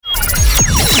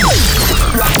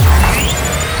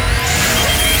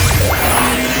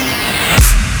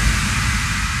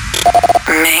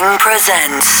Ming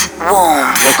Presents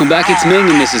Warmth. Welcome back, it's Ming,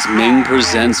 and this is Ming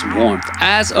Presents Warmth.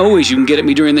 As always, you can get at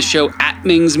me during the show at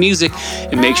Ming's Music,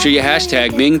 and make sure you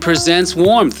hashtag Ming Presents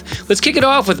Warmth. Let's kick it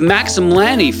off with Maxim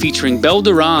Lanny featuring Belle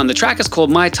Duran. The track is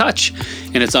called My Touch,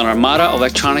 and it's on Armada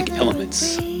Electronic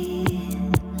Elements.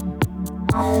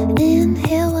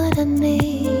 Inhale what I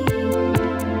need.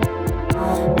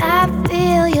 I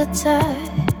feel your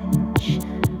touch.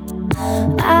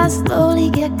 I slowly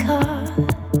get caught.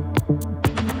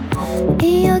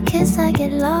 In your kiss I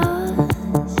get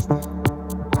lost.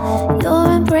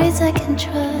 Your embrace I can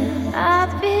trust. I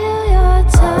feel your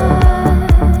touch.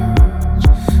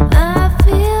 I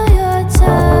feel your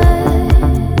touch.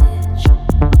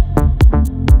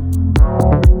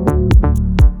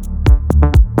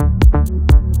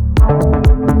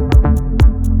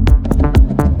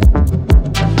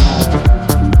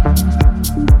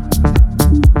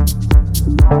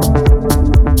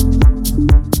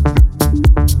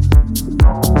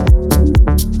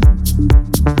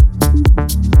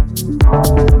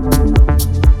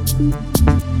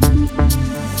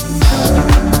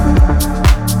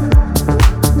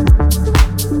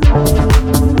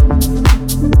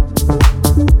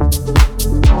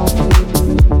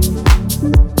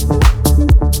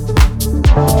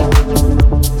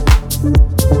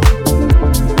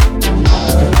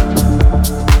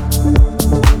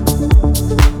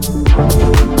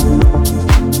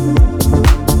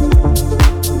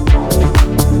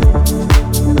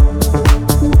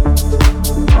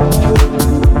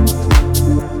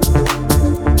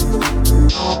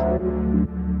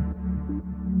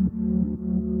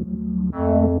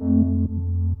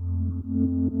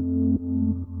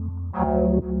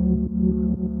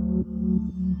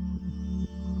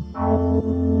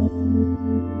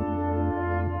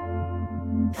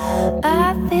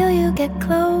 I feel you get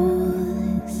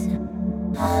close.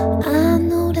 I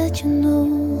know that you know.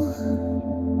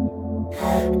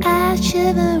 I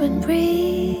shiver and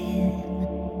breathe.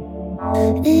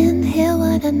 Inhale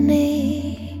what I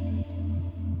need.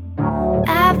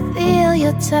 I feel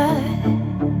your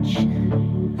touch.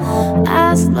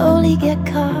 I slowly get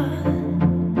caught.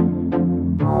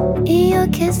 In your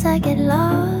kiss I get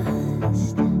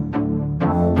lost.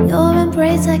 Your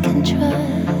embrace I can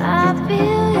trust. I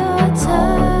feel your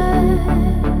touch.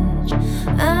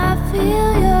 I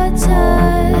feel your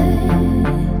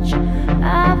touch.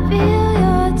 I feel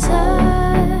your touch.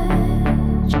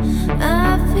 I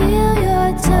feel your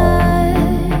touch.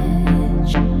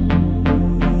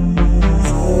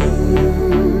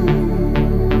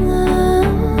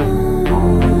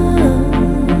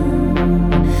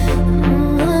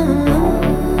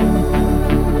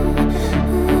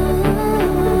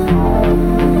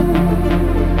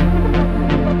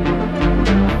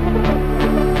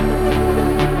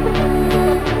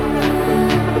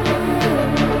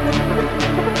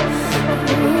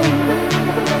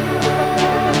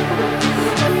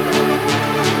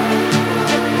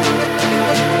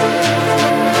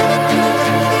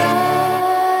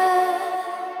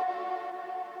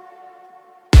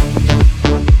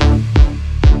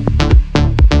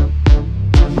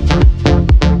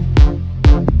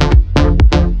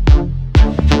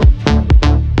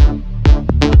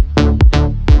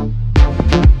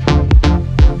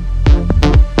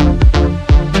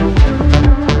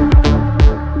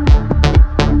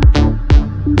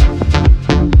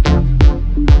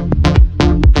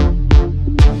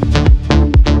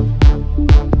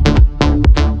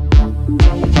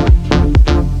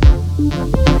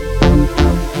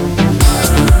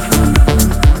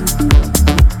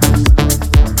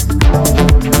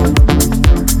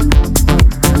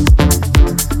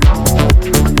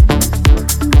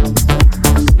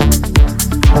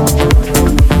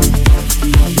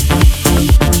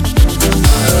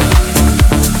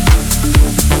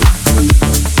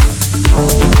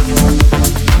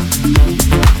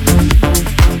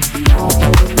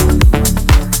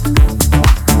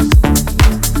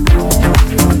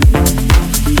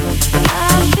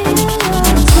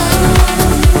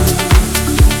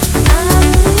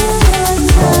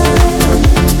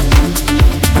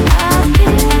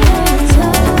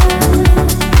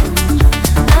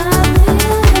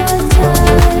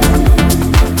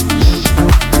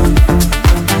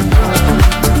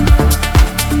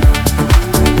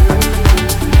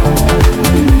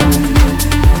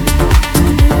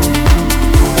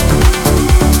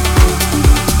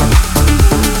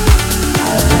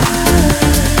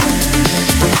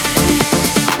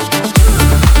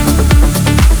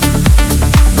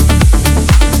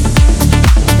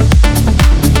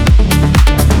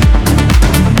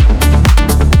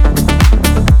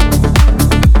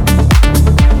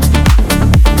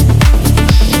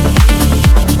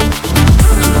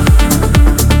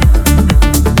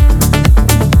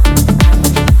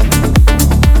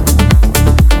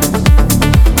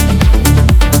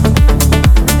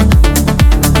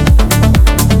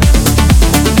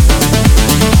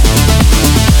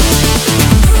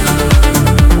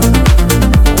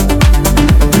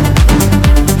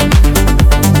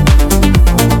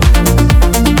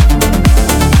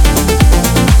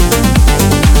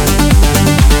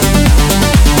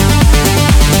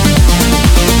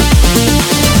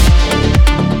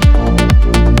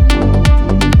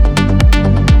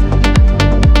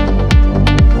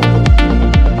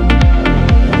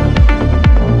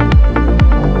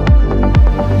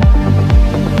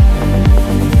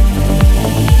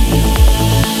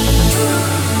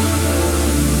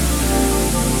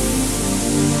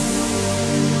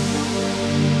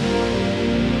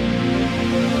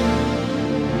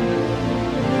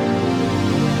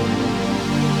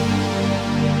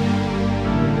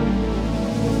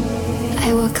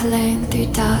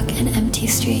 through dark and empty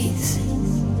streets.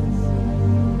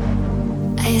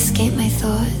 I escape my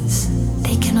thoughts,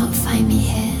 they cannot find me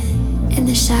here. In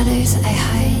the shadows I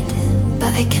hide,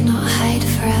 but I cannot hide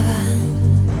forever.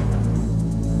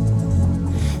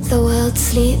 The world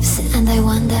sleeps and I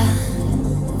wonder,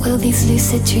 will these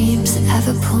lucid dreams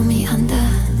ever pull me under?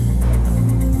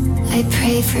 I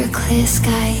pray for a clear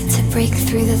sky to break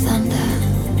through the thunder.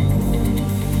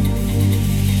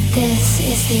 This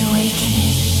is the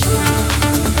awakening.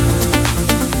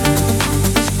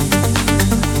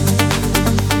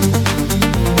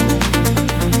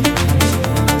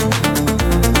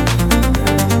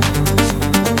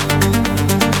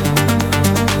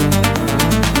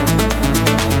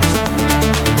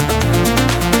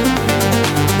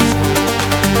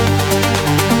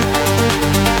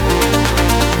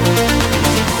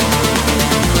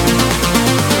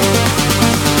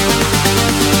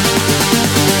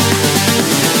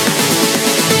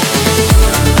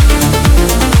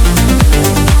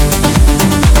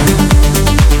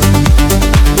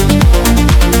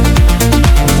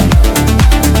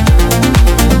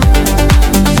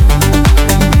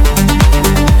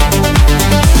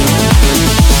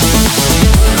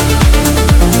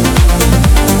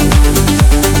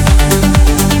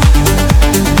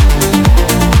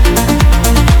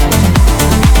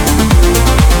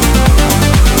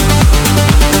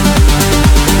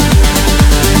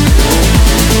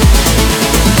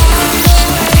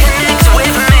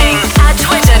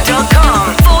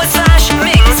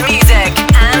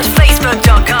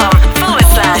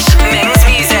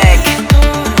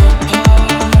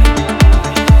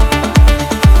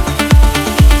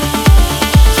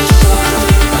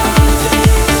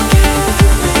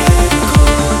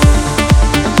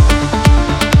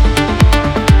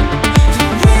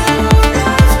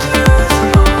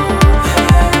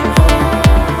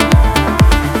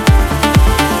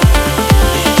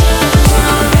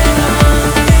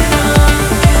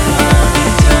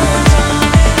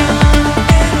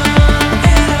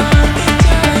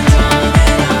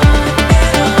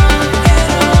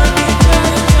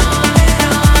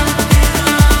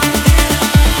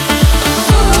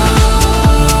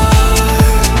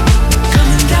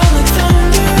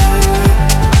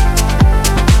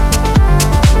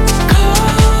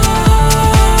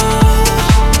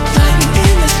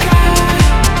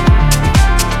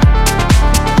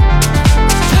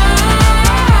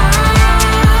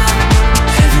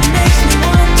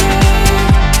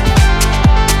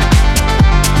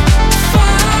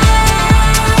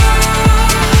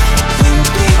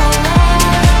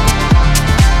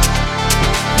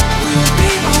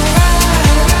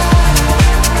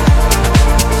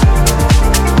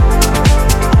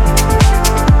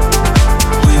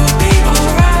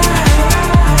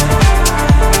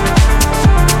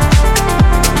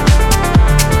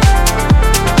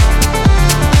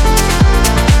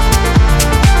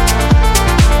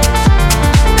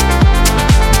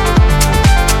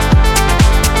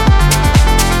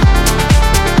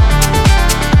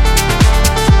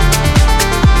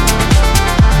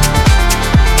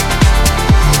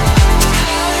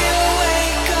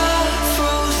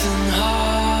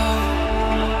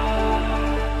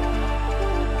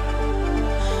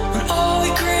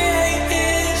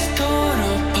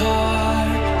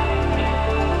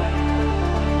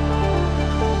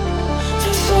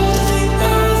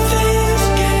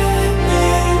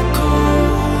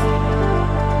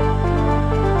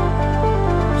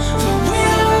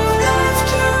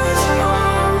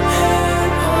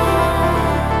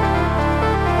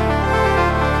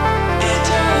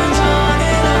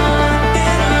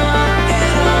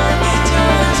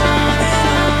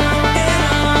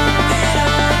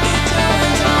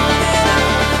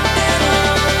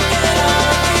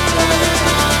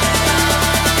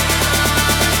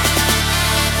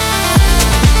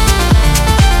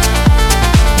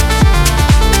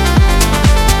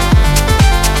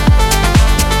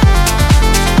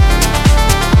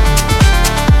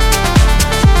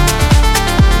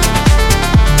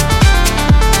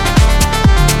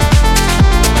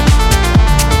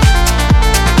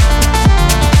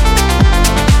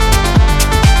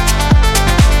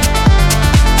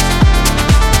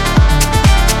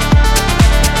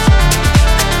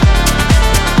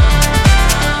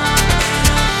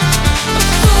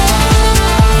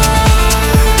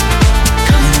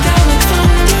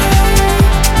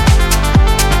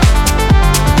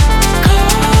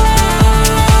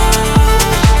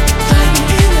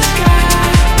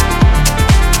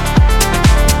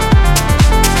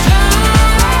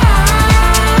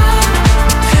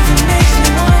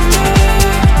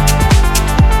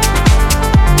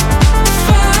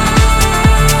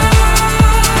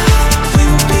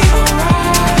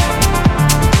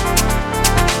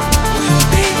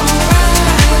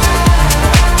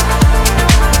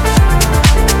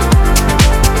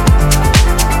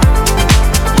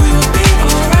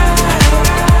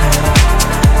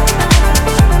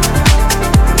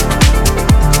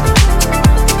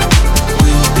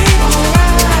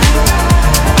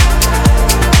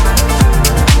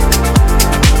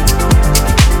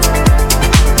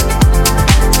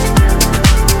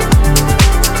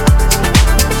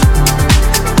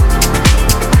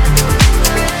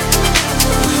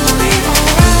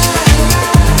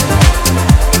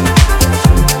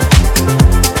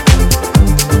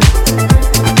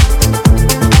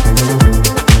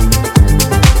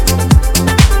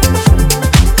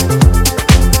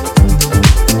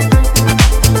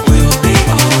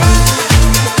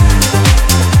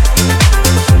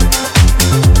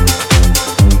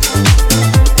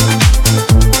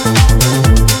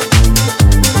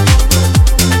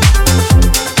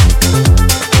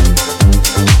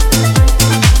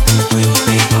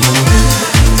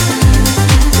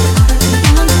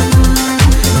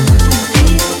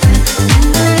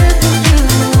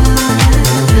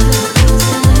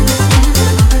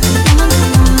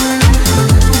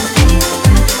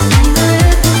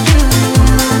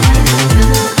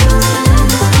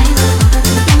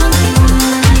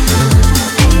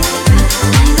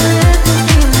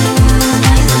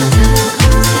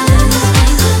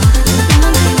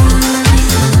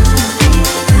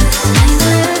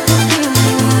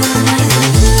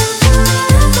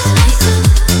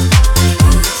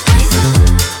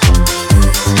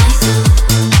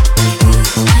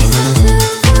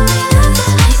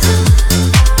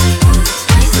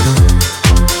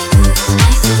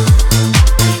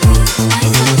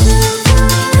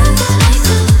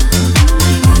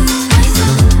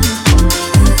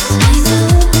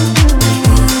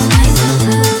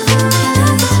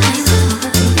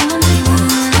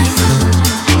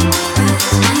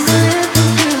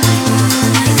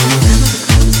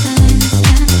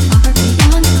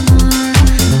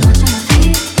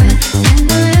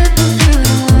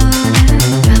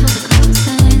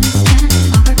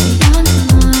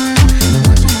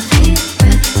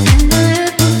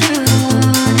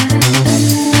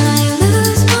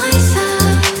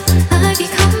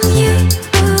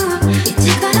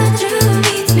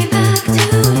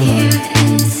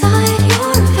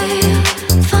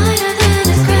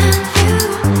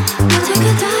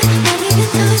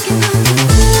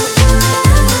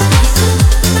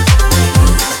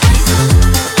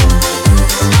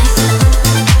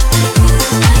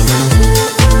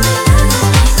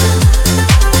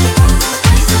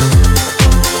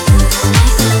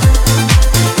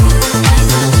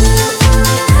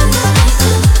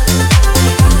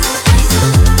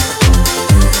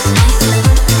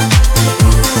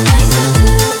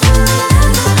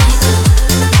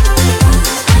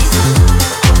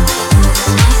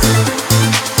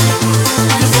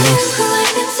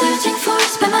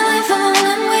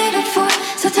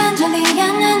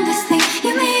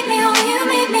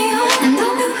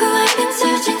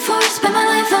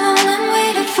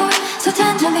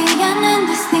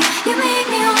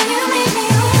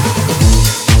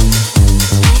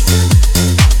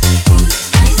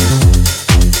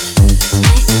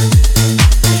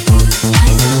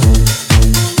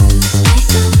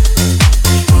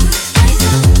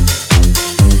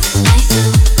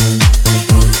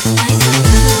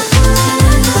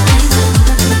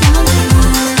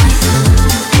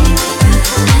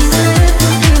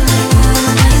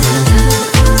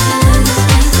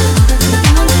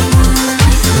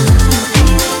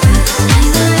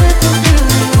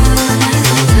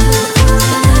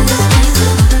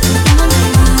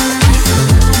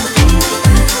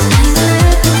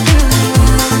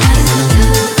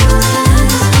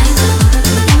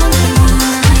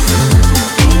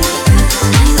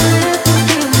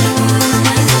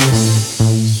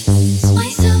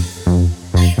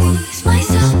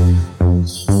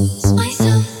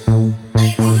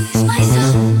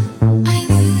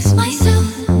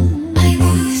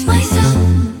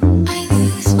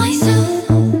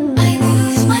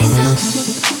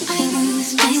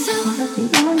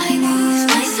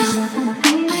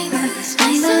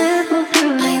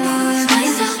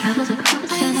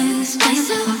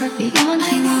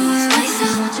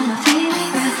 That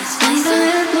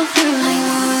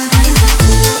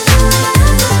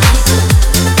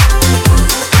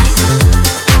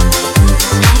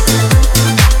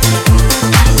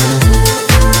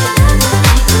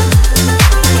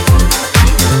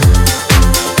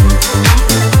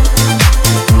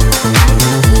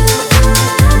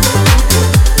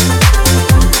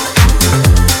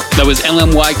was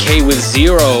LMYK with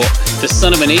Zero, the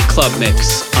Son of an 8 Club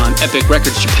mix on Epic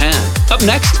Records Japan. Up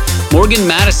next, Morgan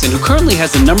Madison, who currently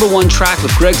has the #1 track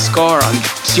with Greg Scar on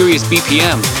Sirius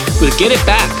BPM, with Get It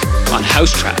Back on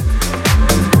House Trap.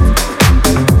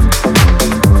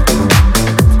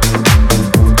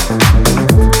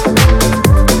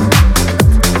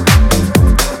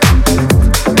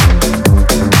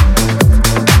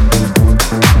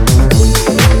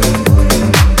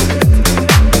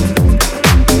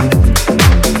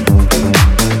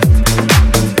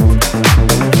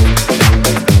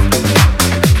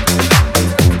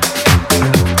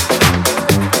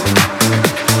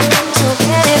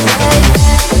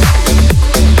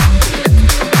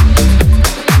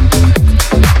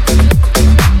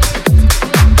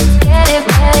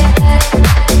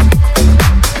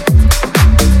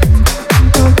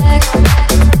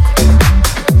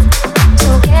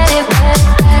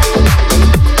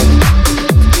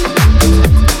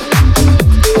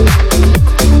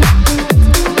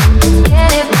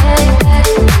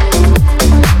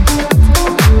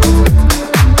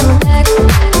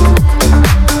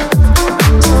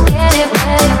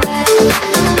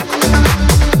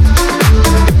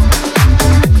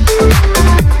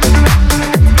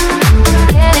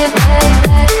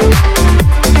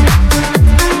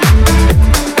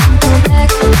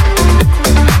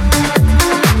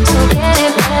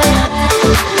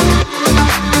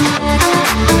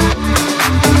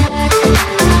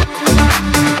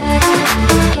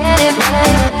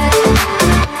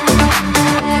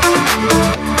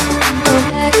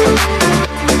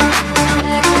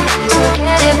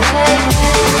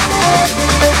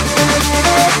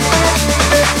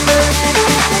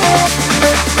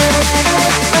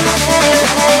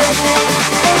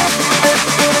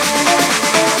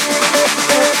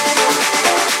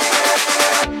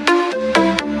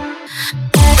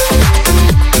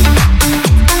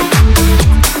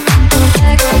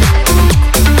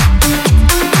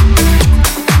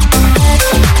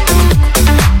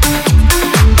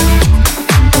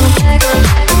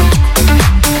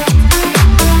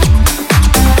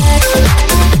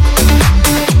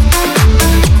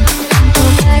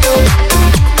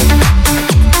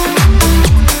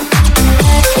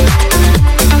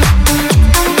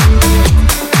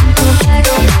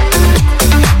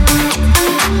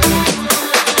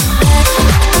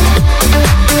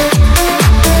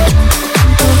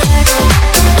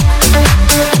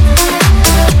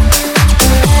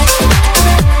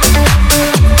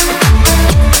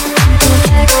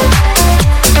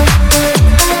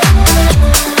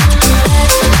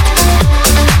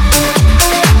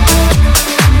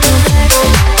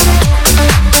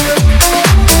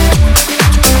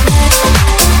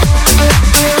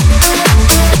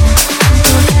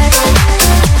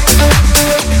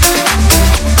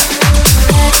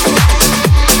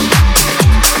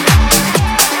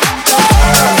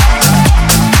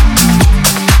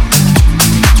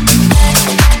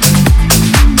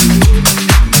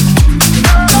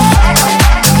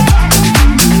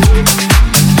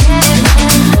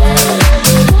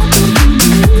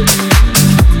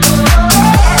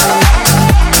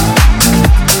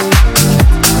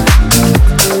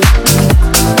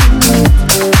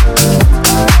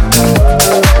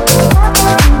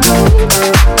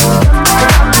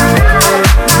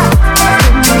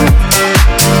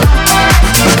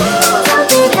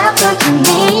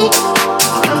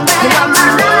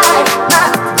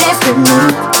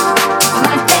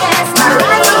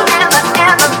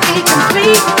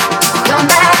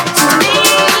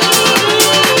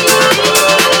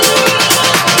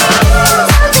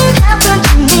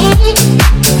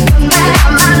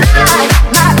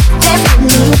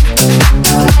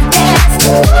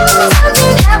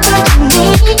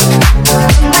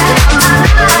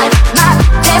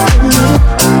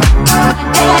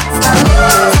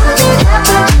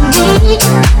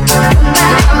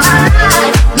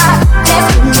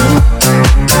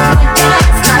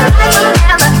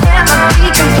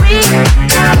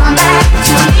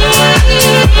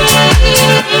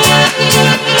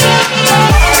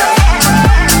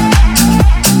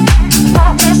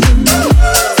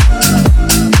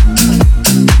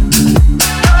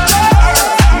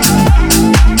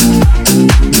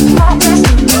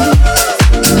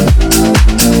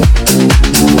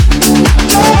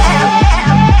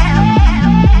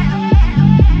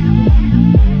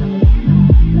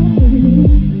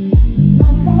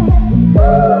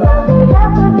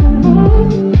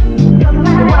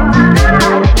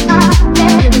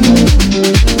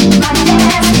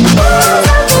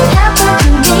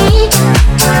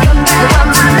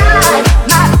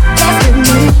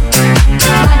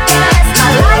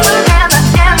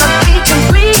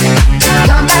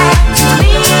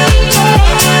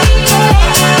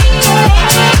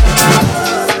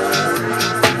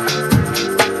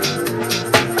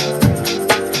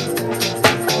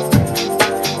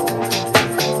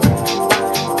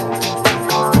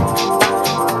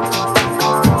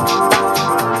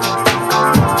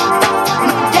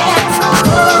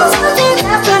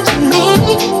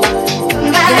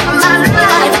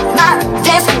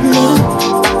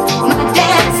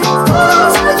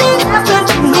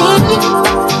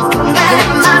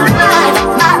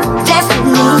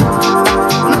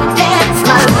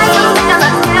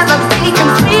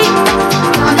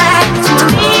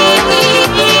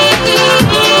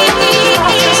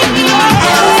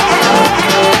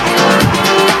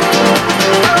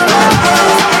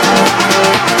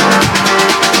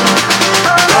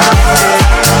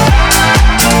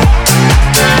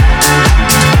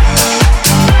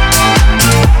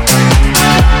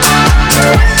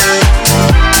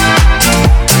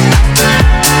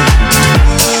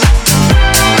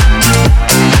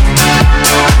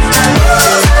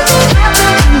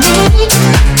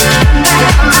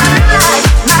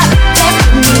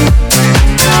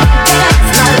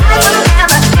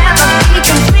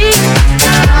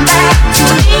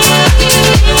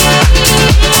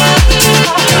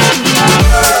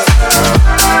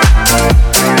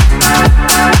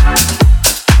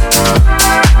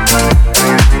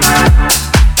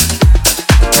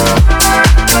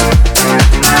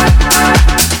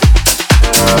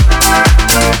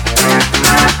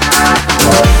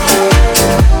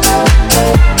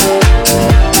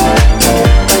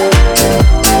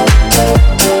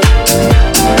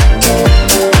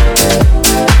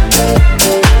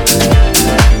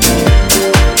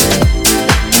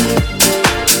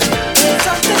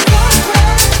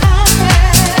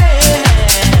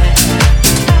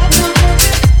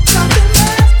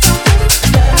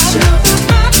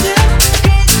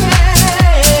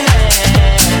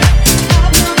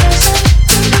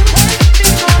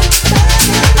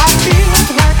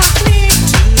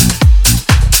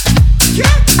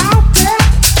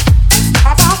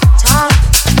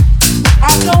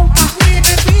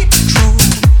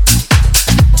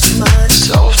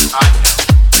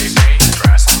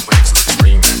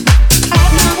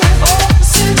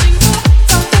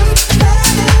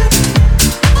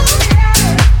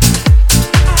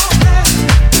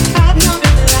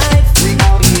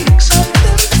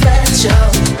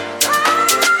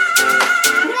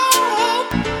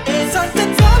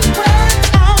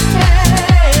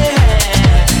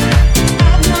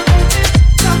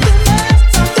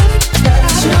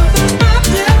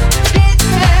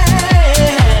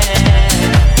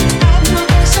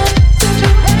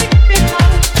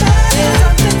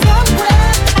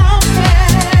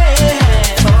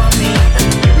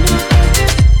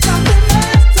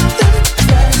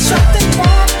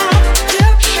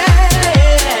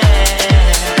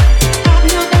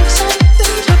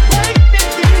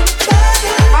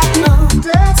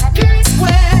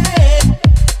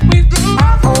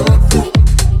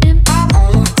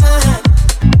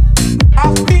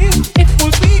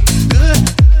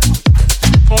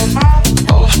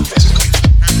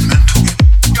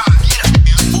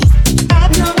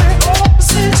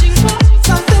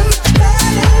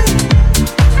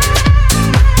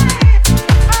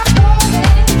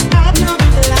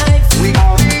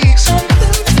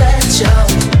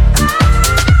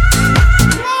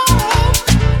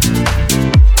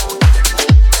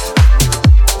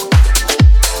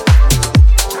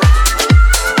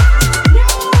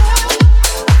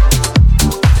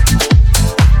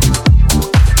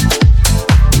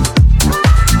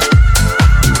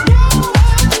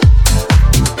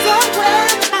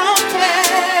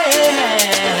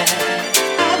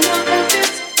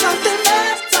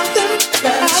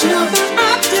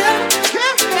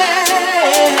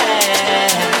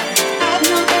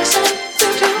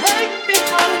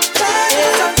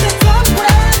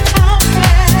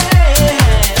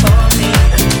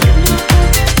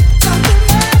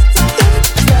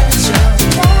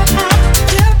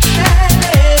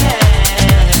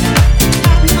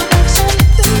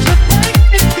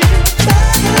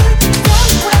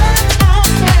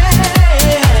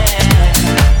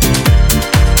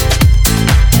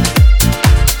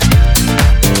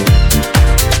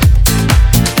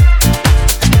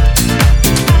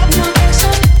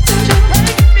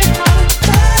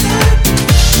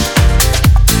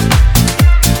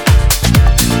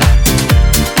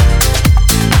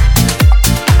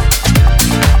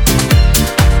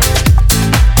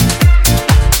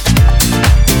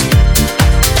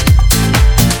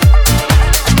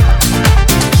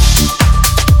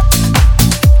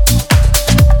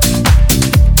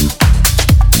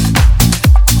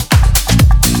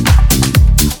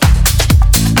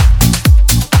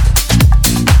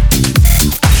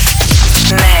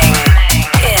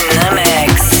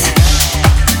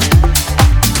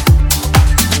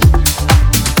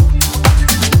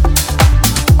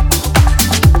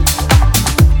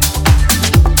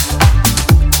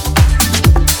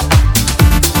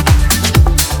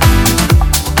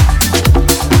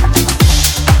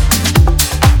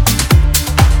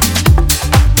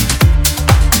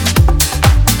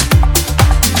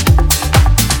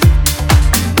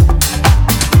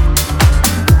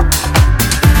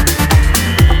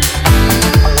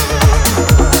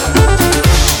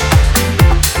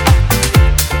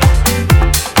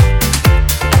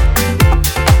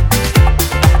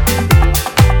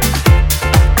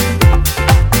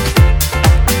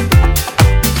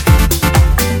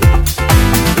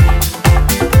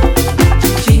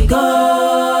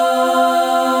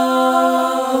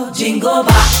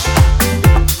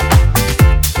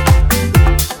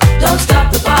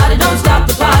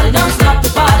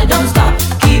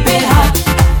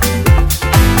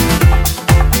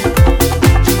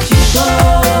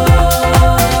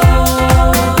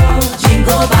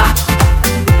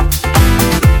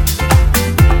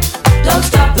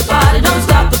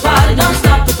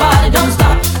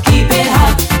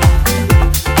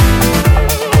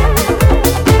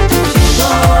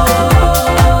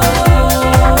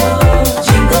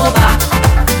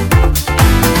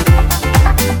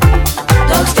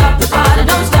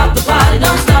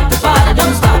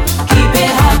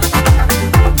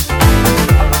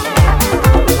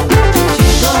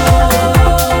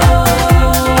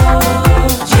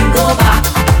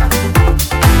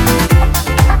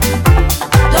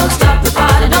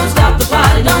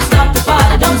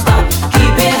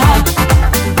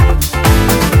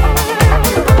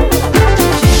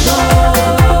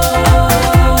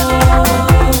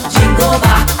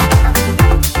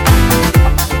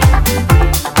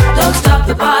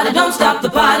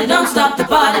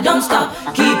 don't stop.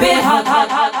 Keep it hot,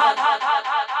 hot, hot, hot, hot, hot,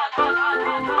 hot, hot.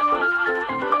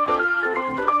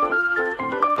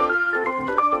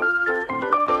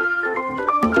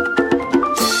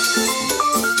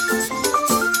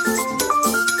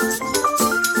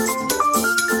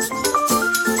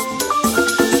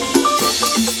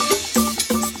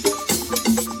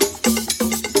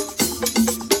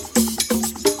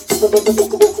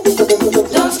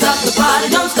 Don't stop the party,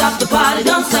 don't stop the party,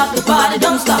 don't stop the party,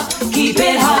 don't stop. Keep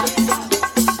it hot.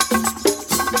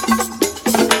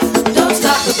 Don't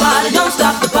stop the party, don't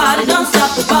stop the party, don't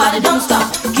stop the party, don't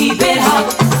stop. Keep it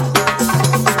hot.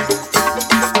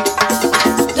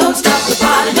 Don't stop the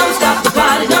party, don't stop the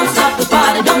party, don't stop the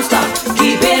party, don't stop.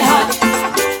 Keep it hot.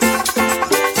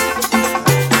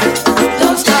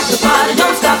 Don't stop the party,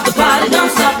 don't stop the party, don't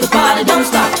stop the party, don't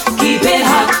stop. Keep it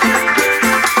hot.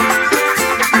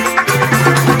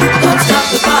 Don't stop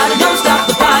the party, don't stop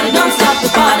the party, don't stop the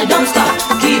party, don't stop.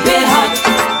 Keep it hot.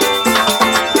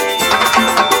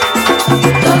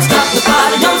 Don't stop the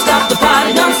party, don't stop the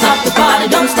party, don't stop the party,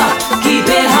 don't stop. Keep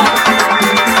it hot.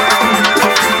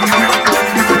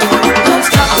 Don't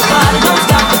stop the party, don't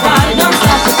stop the party, don't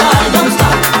stop the party, don't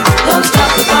stop. Don't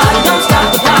stop the party, don't stop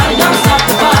the party, don't stop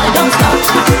the party, don't stop.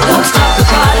 Don't stop the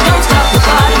party, don't stop the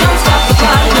party, don't stop the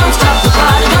party, don't stop the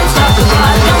party, don't stop the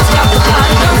party, don't stop the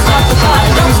party, don't stop the party,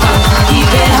 don't stop.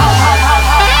 Keep it hot, hot, hot,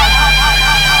 hot, hot, hot, hot, hot.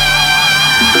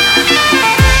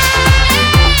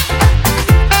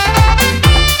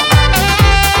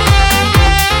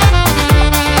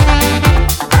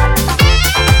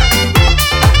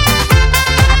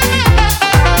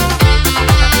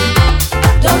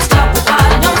 Don't stop the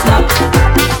party, don't stop.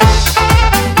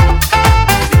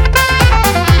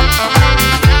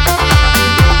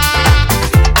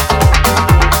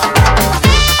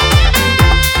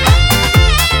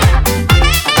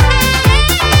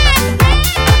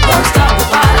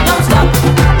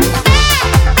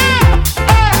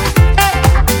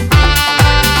 Don't stop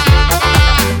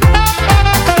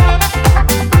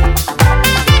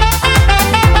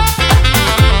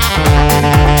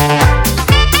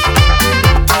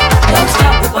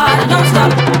the party, don't stop.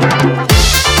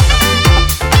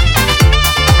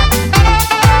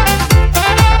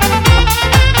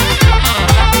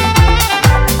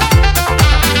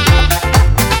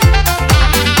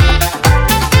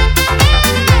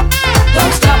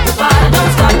 Don't stop the party, don't stop. Don't stop the party, don't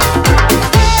stop.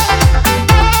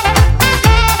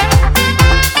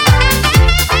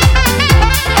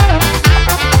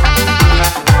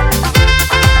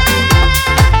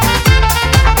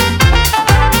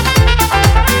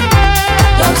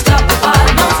 Don't stop the party, don't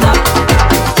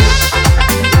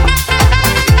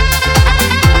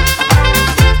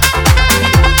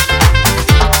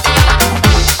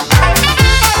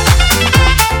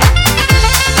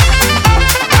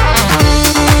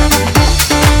stop.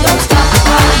 Don't stop the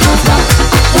party, don't stop.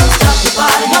 Don't stop the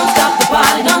party, don't stop the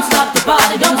party, don't stop the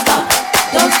party, don't stop.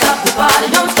 Don't stop the party,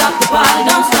 don't stop the party,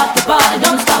 don't stop the party,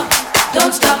 don't stop.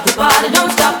 Don't stop the party,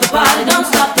 don't stop the party, don't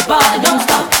stop the party, don't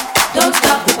stop. Don't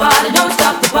stop the party, don't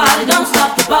stop the party, don't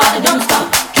stop the party, don't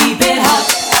stop. Keep it hot.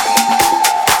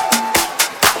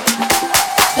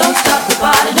 Don't stop the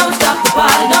party, don't stop the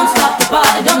party, don't stop the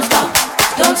party, don't stop.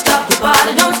 Don't stop the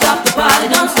party, don't stop the party,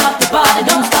 don't stop the party,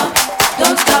 don't stop.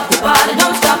 Don't stop the party,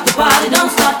 don't stop the party, don't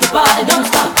stop the party, don't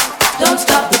stop. Don't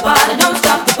stop the party, don't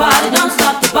stop the party, don't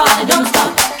stop the party, don't stop.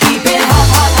 Keep it hot,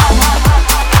 hot, hot, hot, hot.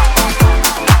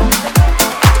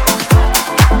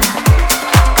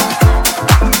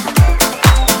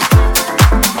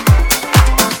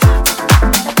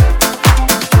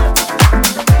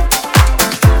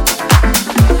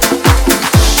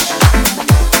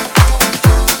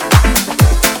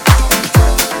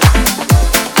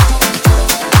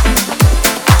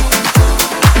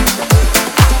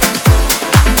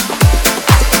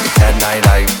 At night,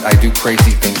 I do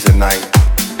crazy things at night.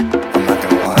 I'm not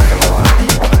gonna lie.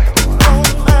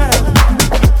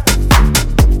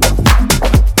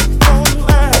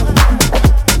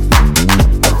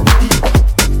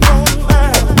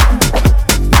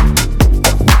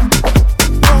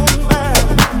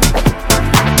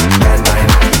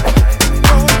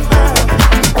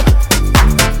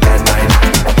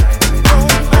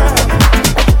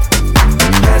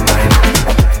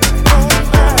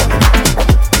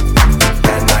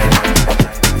 At night.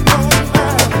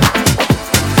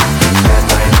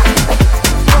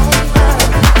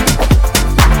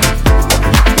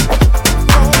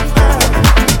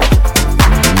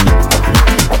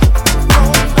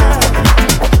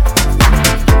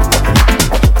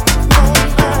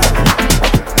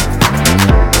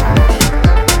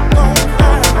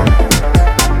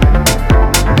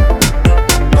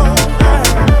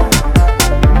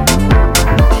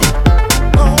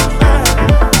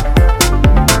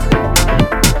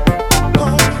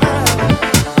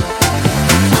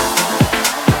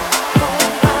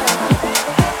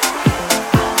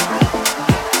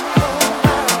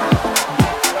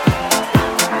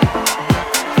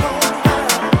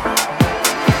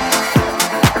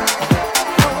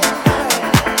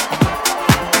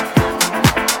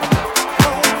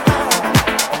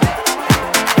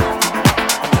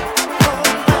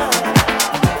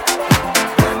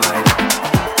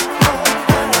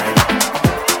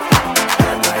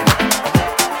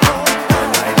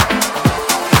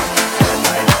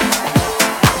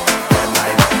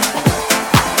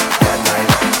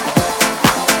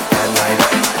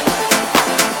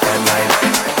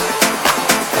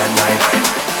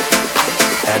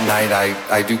 At night,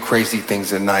 I do crazy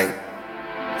things at night.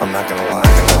 I'm not gonna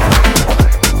lie.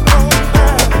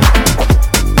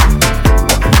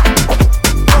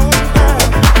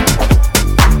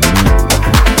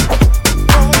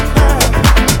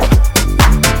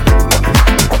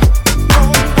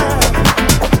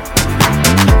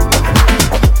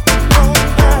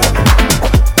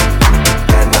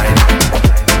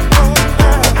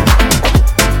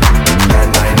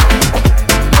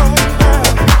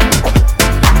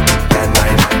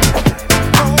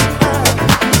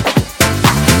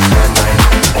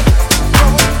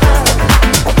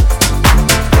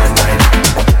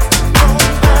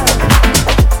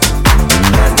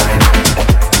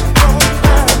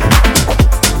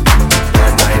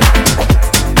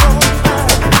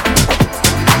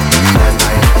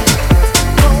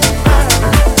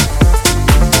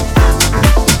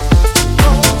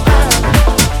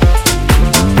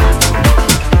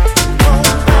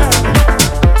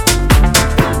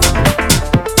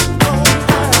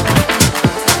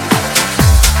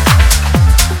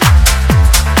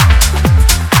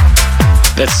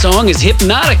 That song is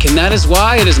hypnotic, and that is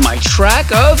why it is my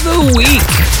track of the week.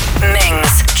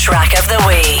 Ming's Track of the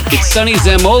Week. It's Sonny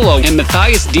Zamolo and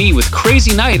Matthias D with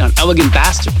Crazy Night on Elegant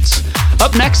Bastards.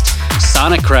 Up next,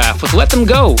 Sonicraft with Let Them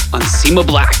Go on Sema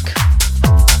Black.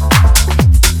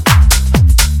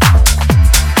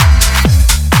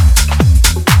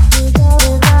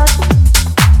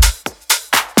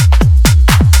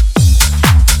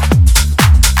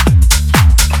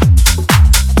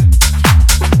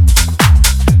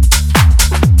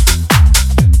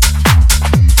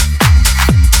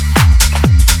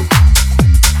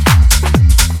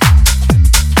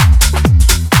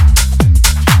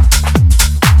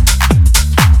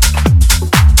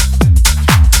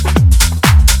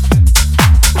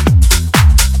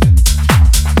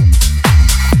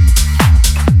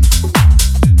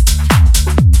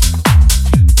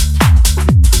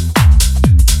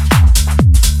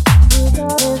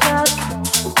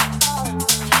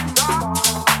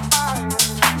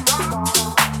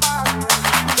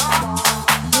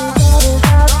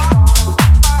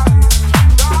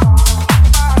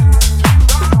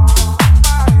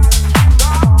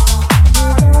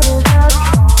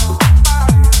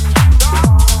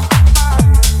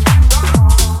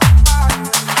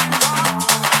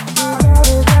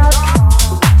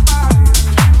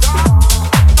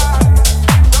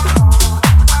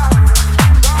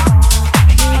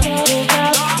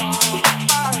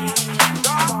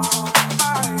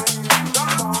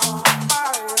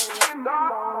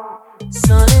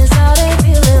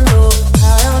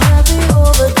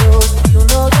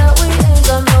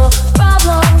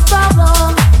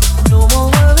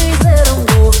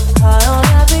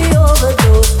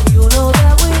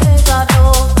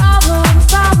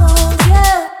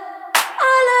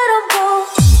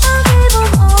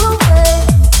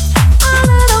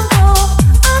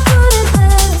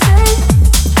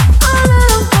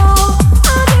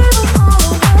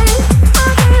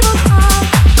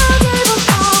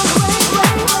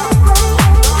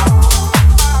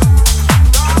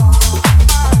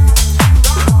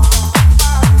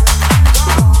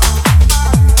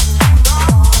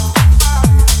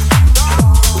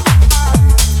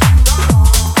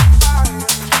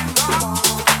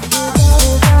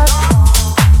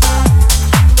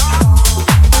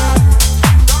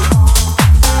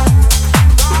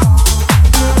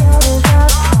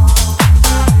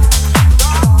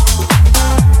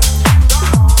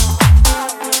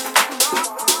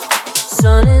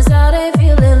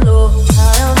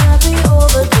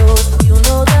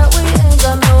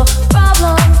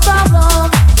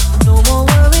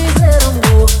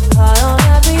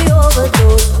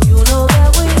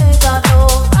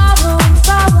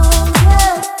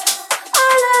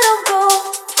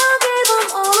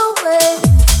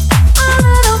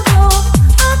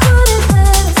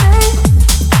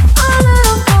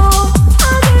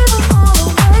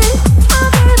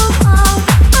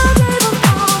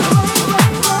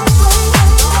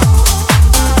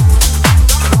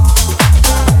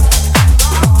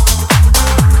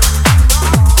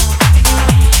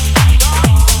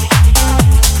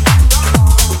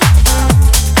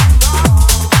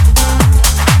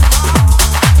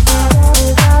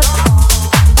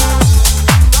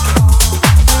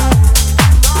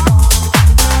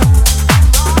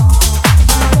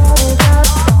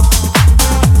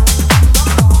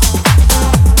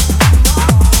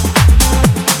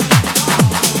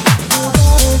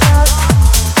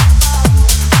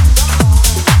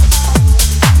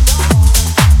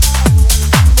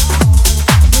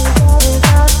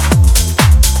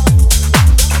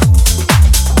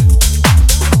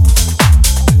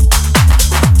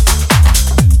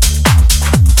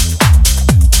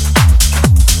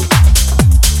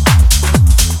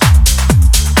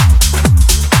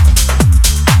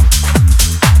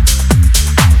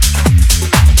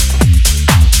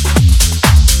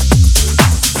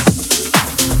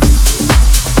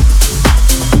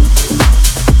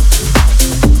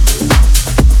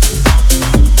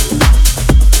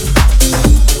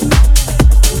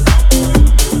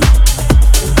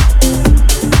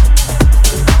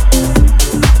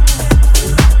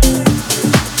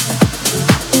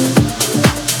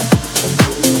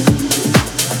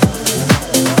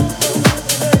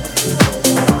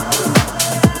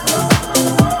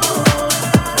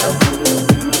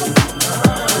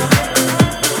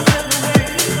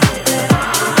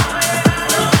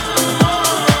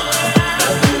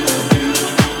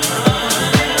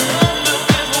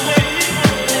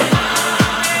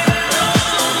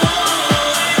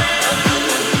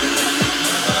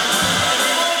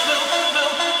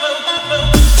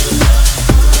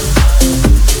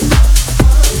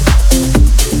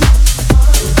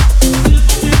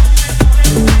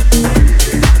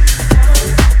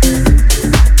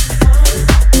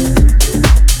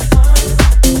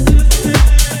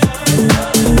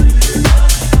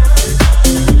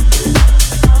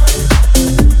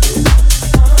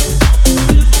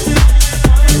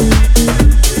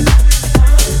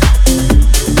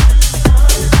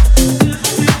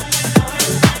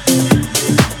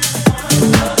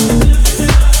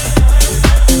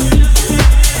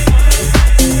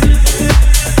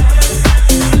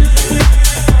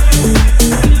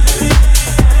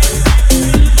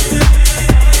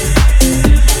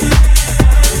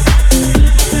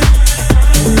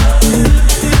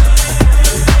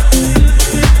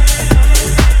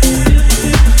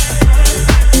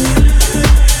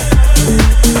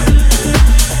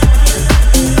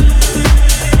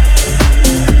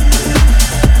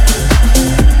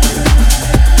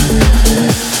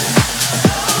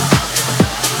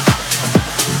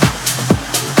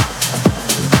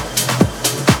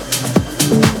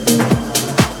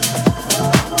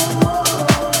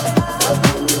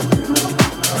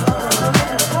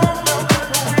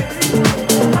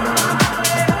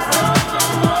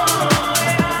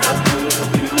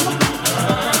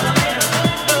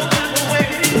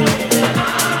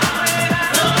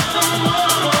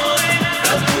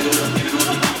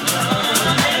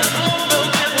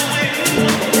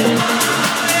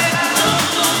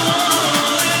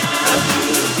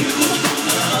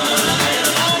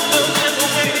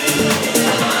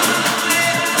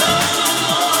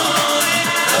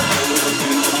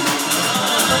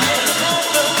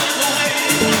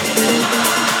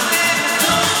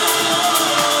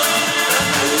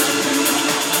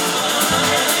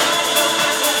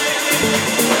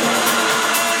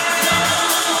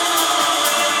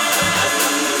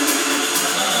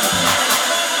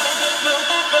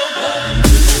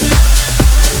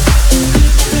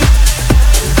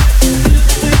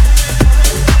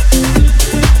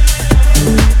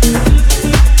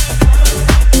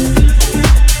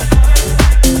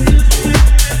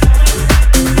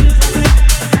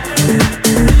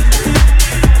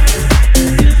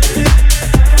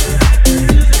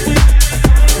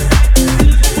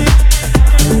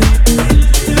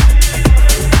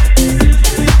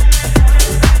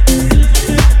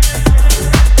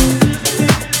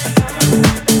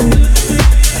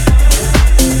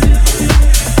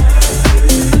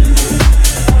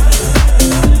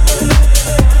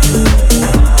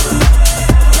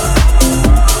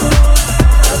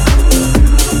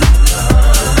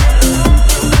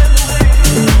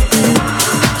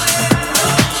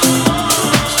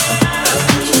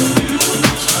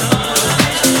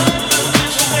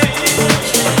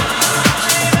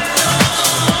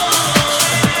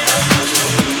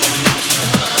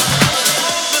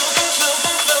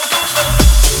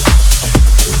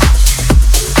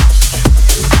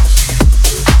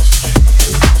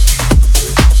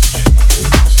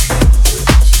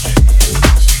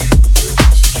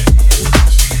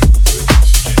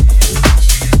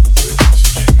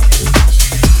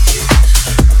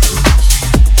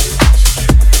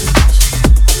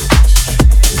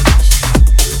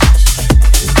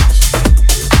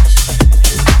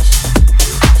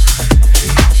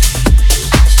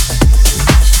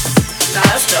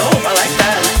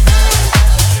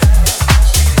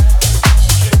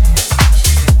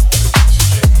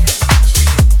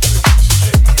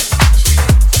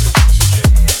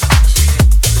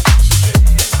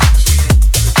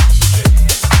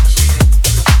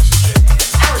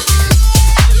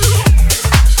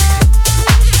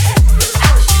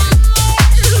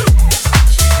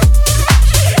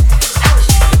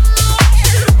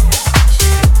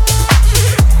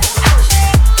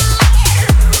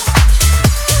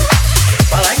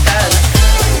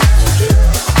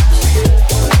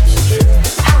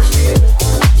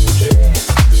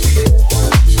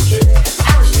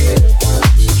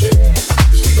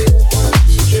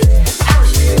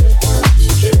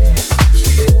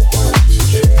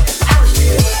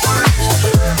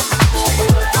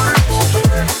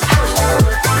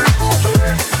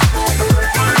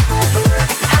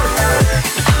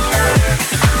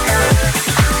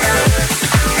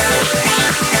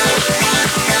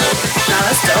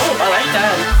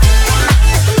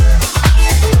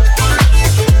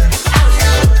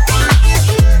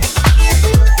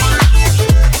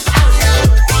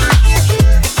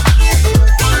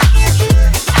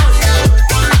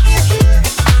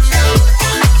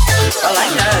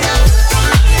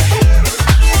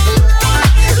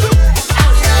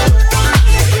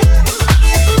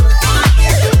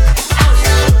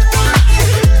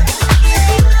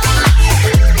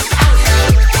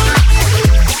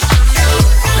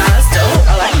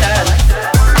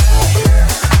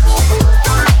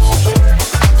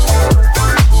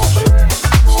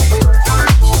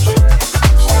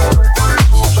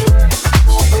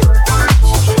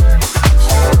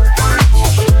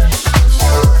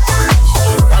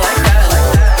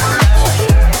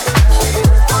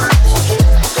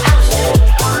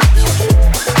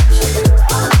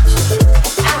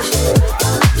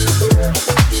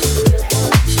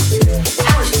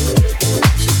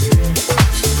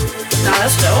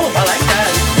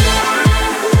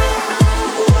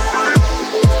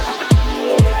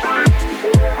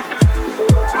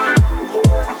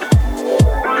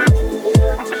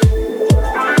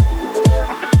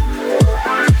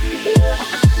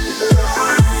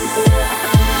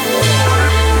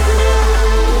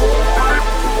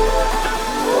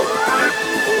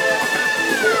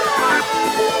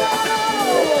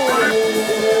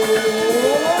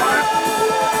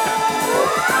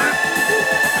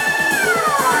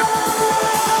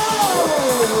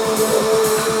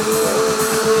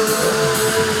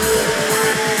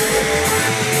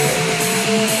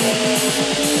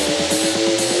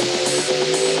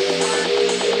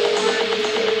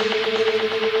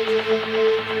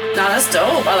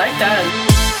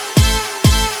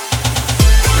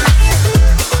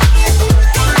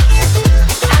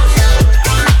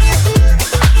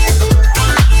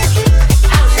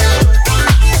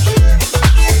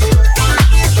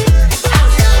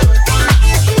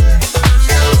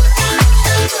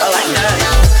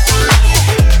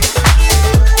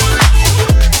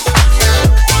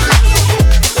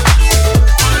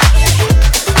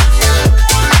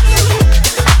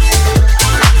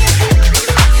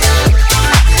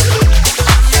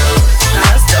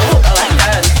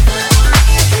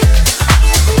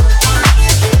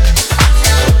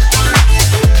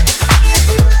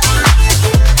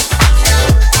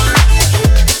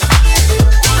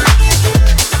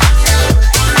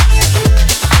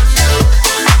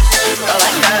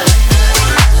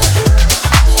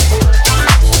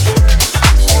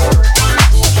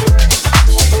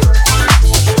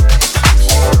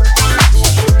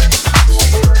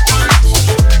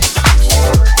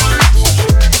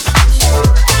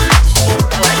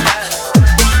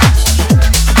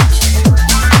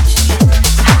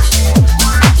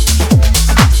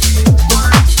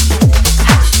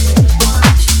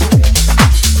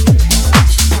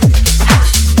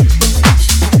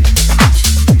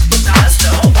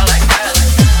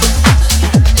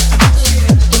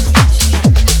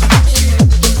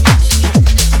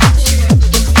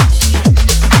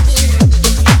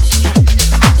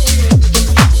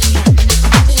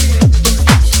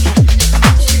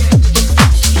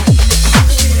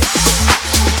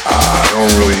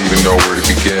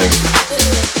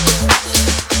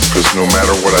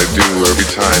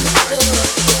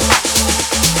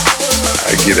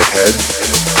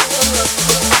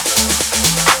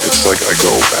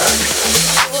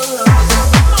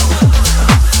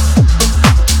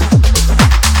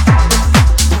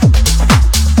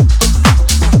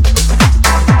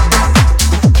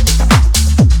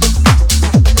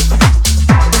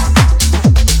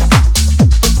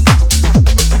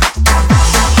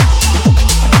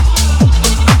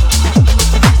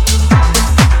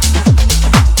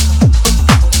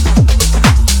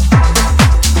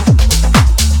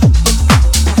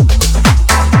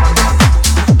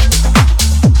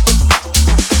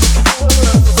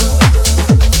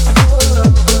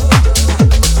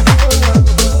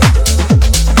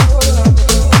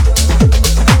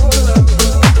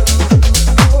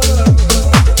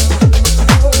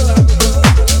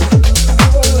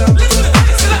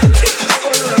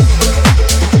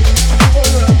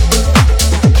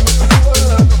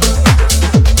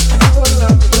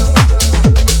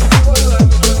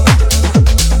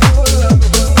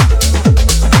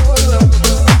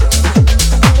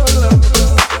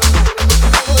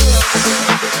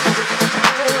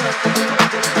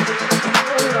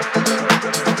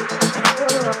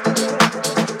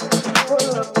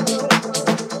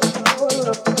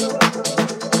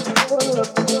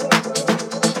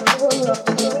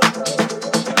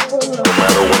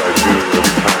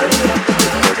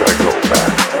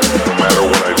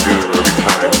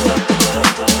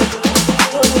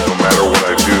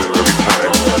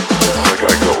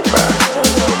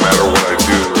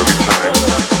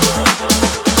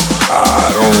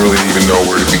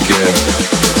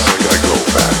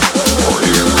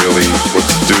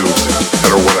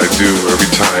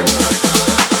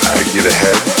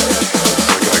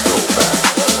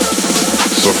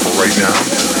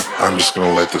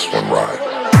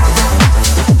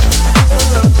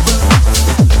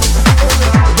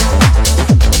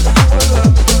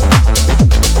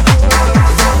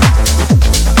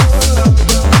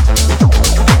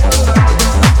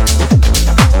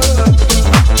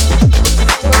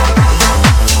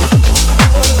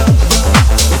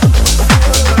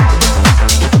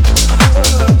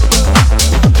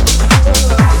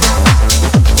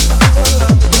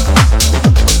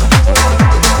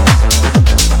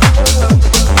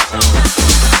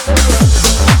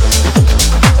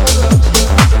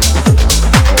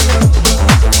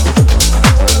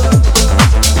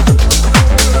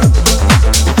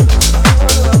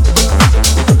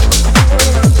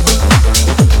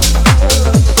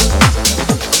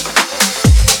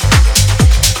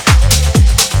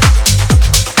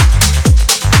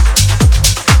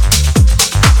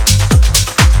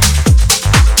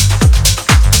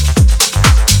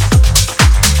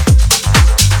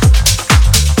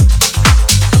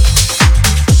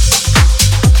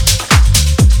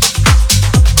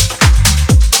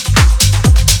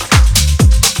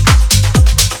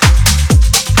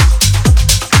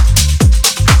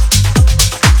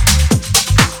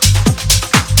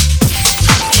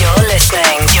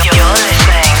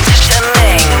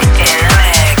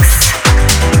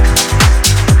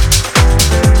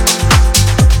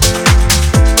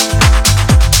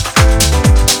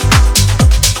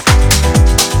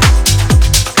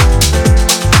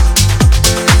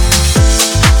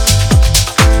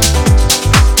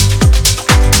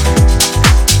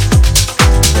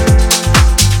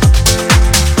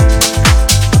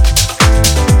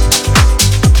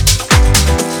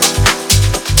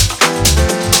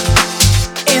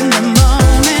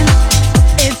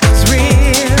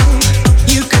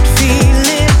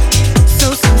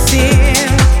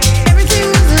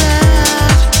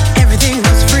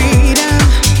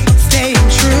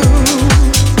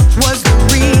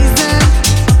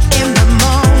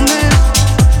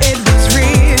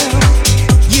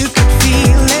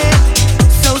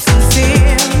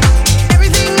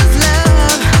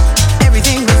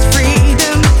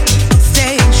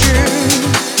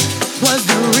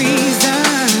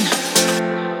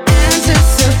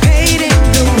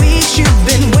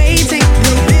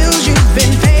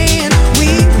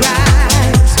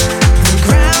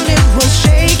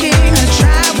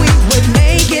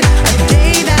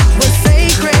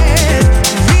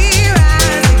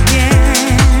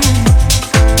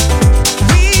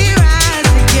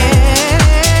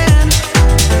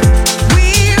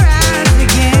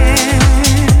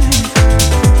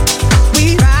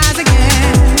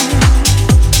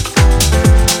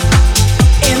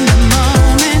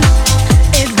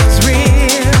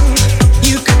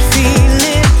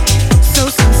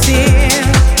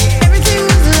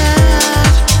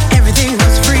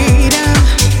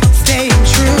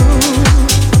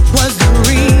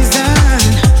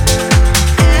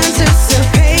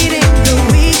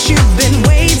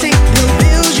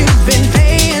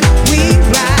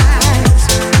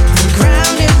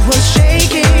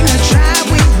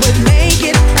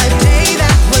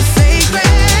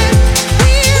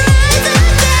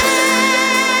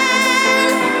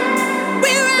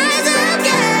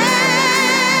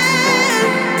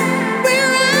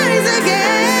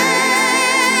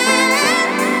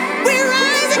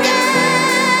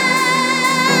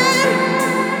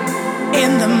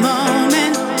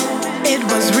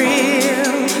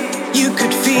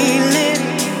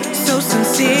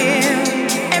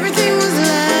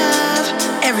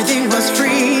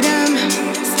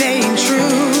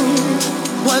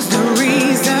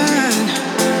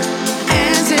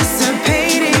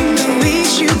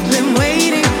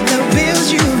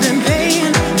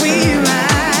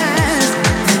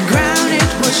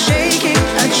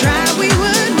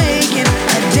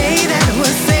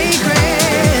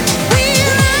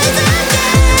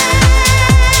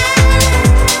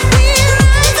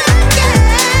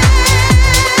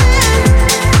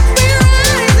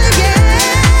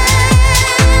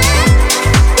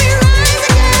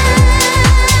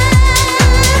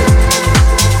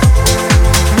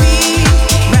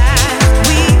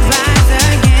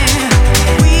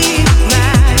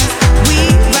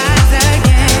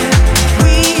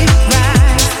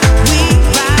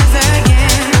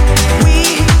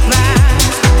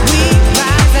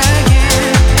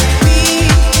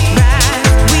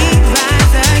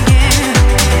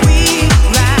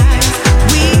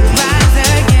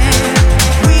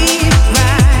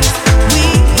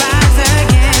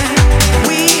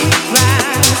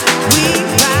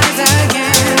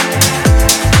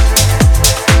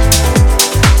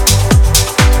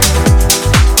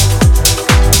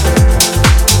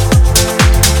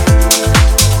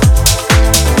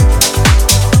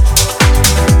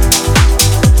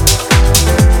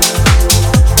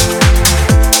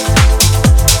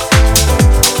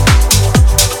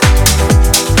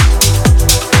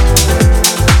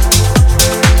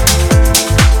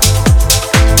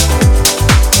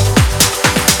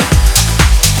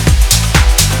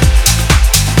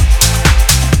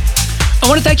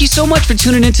 to thank you so much for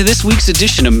tuning into this week's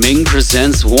edition of Ming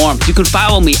Presents Warmth. You can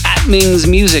follow me at Ming's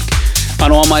Music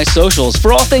on all my socials.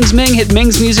 For all things Ming, hit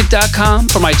mingsmusic.com.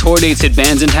 For my tour dates, hit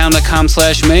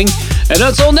bandsintown.com/Ming. And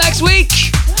until next week,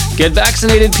 get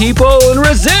vaccinated, people, and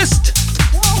resist